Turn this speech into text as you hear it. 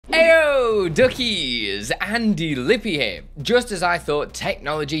Heyo, duckies! Andilippi here. Just as I thought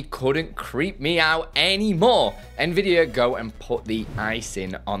technology couldn't creep me out anymore, NVIDIA go and put the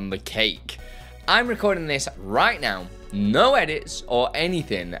icing on the cake. I'm recording this right now, no edits or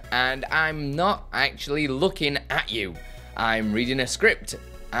anything, and I'm not actually looking at you. I'm reading a script,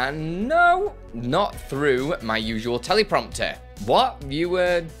 and no, not through my usual teleprompter. What?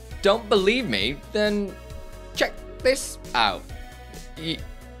 You don't believe me? Then check this out.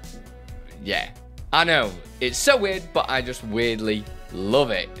 Yeah, I know, it's so weird, but I just weirdly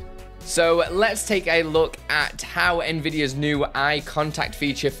love it. So let's take a look at how NVIDIA's new eye contact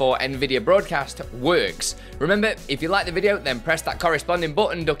feature for NVIDIA Broadcast works. Remember, if you like the video, then press that corresponding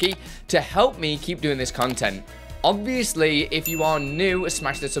button, ducky, to help me keep doing this content. Obviously, if you are new,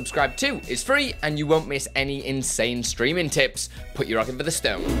 smash the subscribe too. It's free and you won't miss any insane streaming tips. Put your rocking for the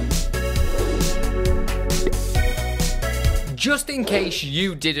stone. Just in case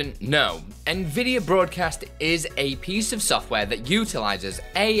you didn't know, NVIDIA Broadcast is a piece of software that utilizes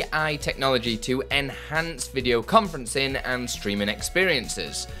AI technology to enhance video conferencing and streaming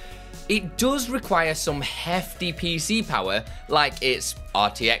experiences. It does require some hefty PC power, like it's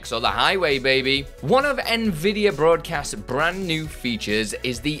RTX or the highway, baby. One of NVIDIA Broadcast's brand new features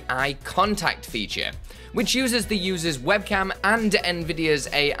is the Eye Contact Feature, which uses the user's webcam and NVIDIA's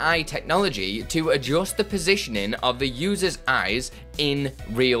AI technology to adjust the positioning of the user's eyes in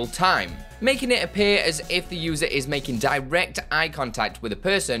real time, making it appear as if the user is making direct eye contact with a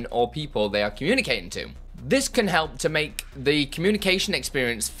person or people they are communicating to. This can help to make the communication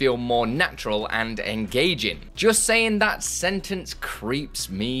experience feel more natural and engaging. Just saying that sentence creeps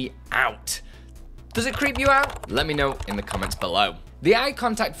me out. Does it creep you out? Let me know in the comments below. The eye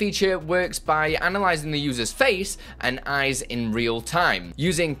contact feature works by analyzing the user's face and eyes in real time,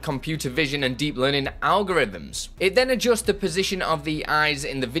 using computer vision and deep learning algorithms. It then adjusts the position of the eyes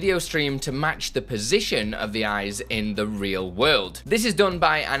in the video stream to match the position of the eyes in the real world. This is done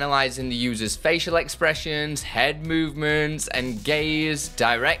by analyzing the user's facial expressions, head movements, and gaze,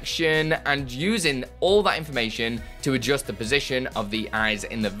 direction, and using all that information to adjust the position of the eyes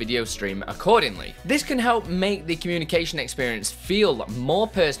in the video stream accordingly. This can help make the communication experience feel more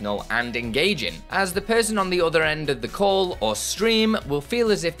personal and engaging, as the person on the other end of the call or stream will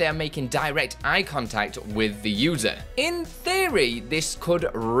feel as if they are making direct eye contact with the user. In theory, this could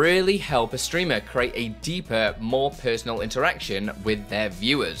really help a streamer create a deeper, more personal interaction with their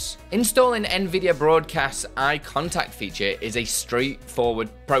viewers. Installing NVIDIA Broadcast's Eye Contact feature is a straightforward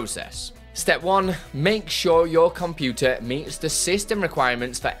process. Step 1. Make sure your computer meets the system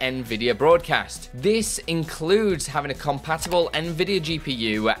requirements for NVIDIA Broadcast. This includes having a compatible NVIDIA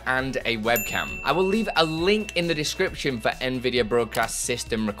GPU and a webcam. I will leave a link in the description for NVIDIA Broadcast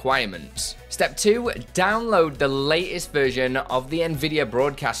system requirements. Step 2. Download the latest version of the NVIDIA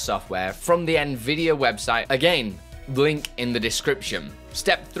Broadcast software from the NVIDIA website. Again, link in the description.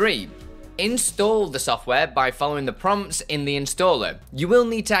 Step 3. Install the software by following the prompts in the installer. You will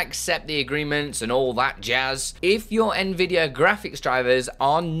need to accept the agreements and all that jazz. If your NVIDIA graphics drivers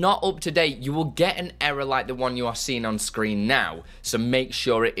are not up to date, you will get an error like the one you are seeing on screen now, so make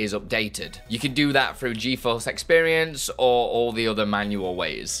sure it is updated. You can do that through GeForce Experience or all the other manual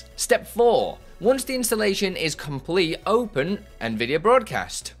ways. Step 4. Once the installation is complete, open NVIDIA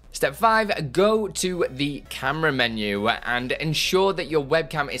Broadcast. Step 5, go to the camera menu and ensure that your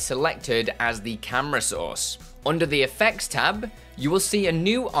webcam is selected as the camera source. Under the effects tab, you will see a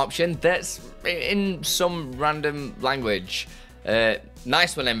new option that's in some random language.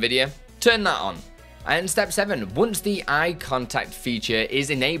 Nice one, NVIDIA. Turn that on. And step 7, once the eye contact feature is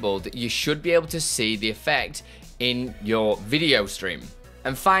enabled, you should be able to see the effect in your video stream.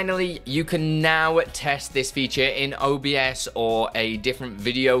 And finally, you can now test this feature in OBS or a different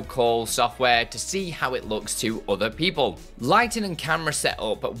video call software to see how it looks to other people. Lighting and camera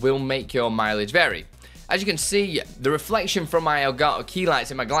setup will make your mileage vary. As you can see, the reflection from my Elgato key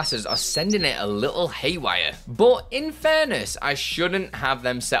lights in my glasses are sending it a little haywire. But in fairness, I shouldn't have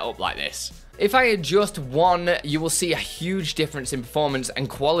them set up like this. If I adjust one, you will see a huge difference in performance and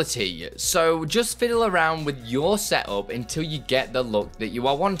quality, so just fiddle around with your setup until you get the look that you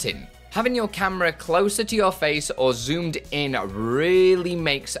are wanting. Having your camera closer to your face or zoomed in really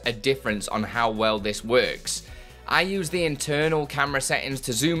makes a difference on how well this works. I use the internal camera settings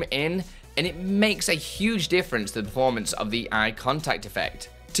to zoom in, and it makes a huge difference to the performance of the eye contact effect.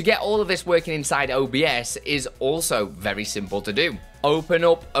 To get all of this working inside OBS is also very simple to do. Open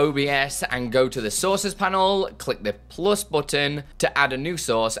up OBS and go to the sources panel, click the plus button to add a new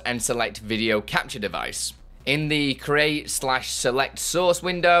source and select video capture device. In the create/select source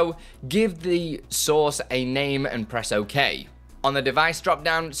window, give the source a name and press OK. On the device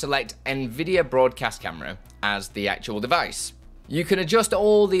dropdown, select NVIDIA Broadcast Camera as the actual device. You can adjust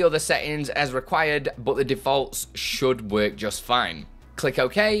all the other settings as required, but the defaults should work just fine. Click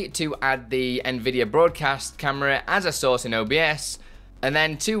OK to add the NVIDIA Broadcast Camera as a source in OBS, and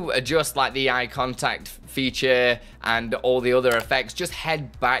then to adjust like the eye contact feature and all the other effects, just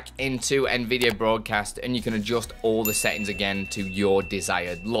head back into NVIDIA Broadcast and you can adjust all the settings again to your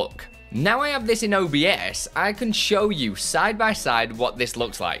desired look. Now I have this in OBS, I can show you side by side what this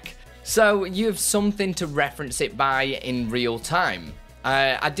looks like. So you have something to reference it by in real time.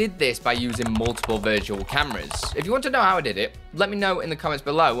 I did this by using multiple virtual cameras. If you want to know how I did it, let me know in the comments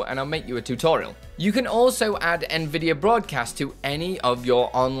below and I'll make you a tutorial. You can also add NVIDIA Broadcast to any of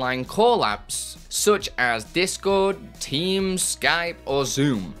your online call apps, such as Discord, Teams, Skype, or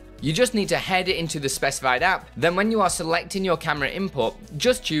Zoom. You just need to head into the specified app, then when you are selecting your camera input,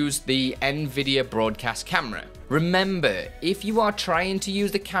 just choose the NVIDIA Broadcast Camera. Remember, if you are trying to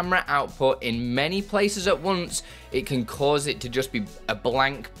use the camera output in many places at once, it can cause it to just be a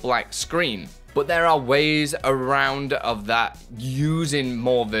blank black screen. But there are ways around of that using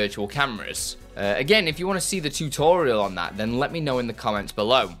more virtual cameras. Again, if you want to see the tutorial on that, then let me know in the comments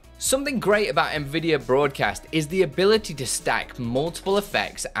below. Something great about NVIDIA Broadcast is the ability to stack multiple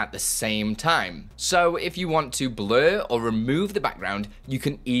effects at the same time. So if you want to blur or remove the background, you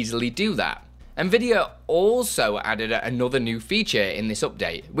can easily do that. NVIDIA also added another new feature in this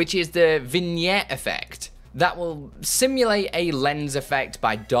update, which is the vignette effect. That will simulate a lens effect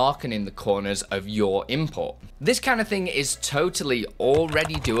by darkening the corners of your input. This kind of thing is totally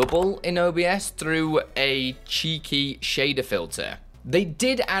already doable in OBS through a cheeky shader filter. They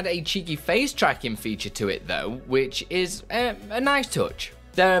did add a cheeky face tracking feature to it though, which is a nice touch.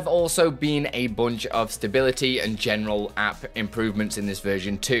 There have also been a bunch of stability and general app improvements in this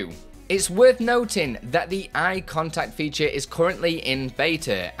version too. It's worth noting that the eye contact feature is currently in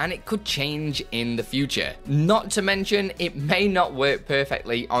beta and it could change in the future. Not to mention, it may not work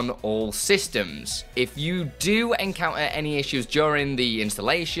perfectly on all systems. If you do encounter any issues during the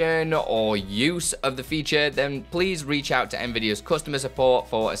installation or use of the feature, then please reach out to NVIDIA's customer support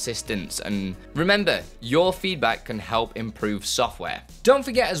for assistance. And remember, your feedback can help improve software. Don't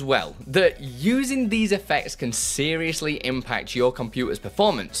forget as well that using these effects can seriously impact your computer's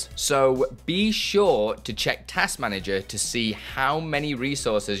performance. So be sure to check Task Manager to see how many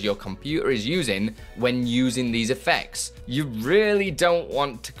resources your computer is using when using these effects. You really don't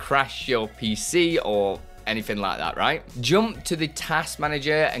want to crash your PC or anything like that, right? Jump to the Task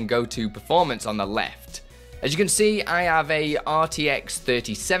Manager and go to Performance on the left. As you can see, I have a RTX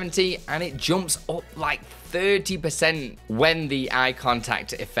 3070 and it jumps up like 30% when the eye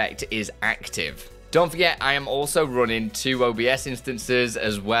contact effect is active. Don't forget, I am also running 2 OBS instances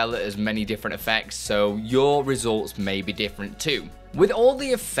as well as many different effects, so your results may be different too. With all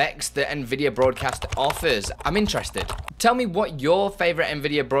the effects that NVIDIA Broadcast offers, I'm interested. Tell me what your favorite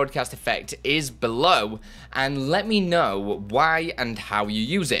NVIDIA Broadcast effect is below and let me know why and how you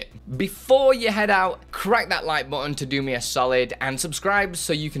use it. Before you head out, crack that like button to do me a solid and subscribe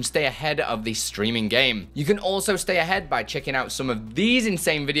so you can stay ahead of the streaming game. You can also stay ahead by checking out some of these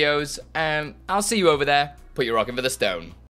insane videos and I'll see you over there. Put your rock in for the stone.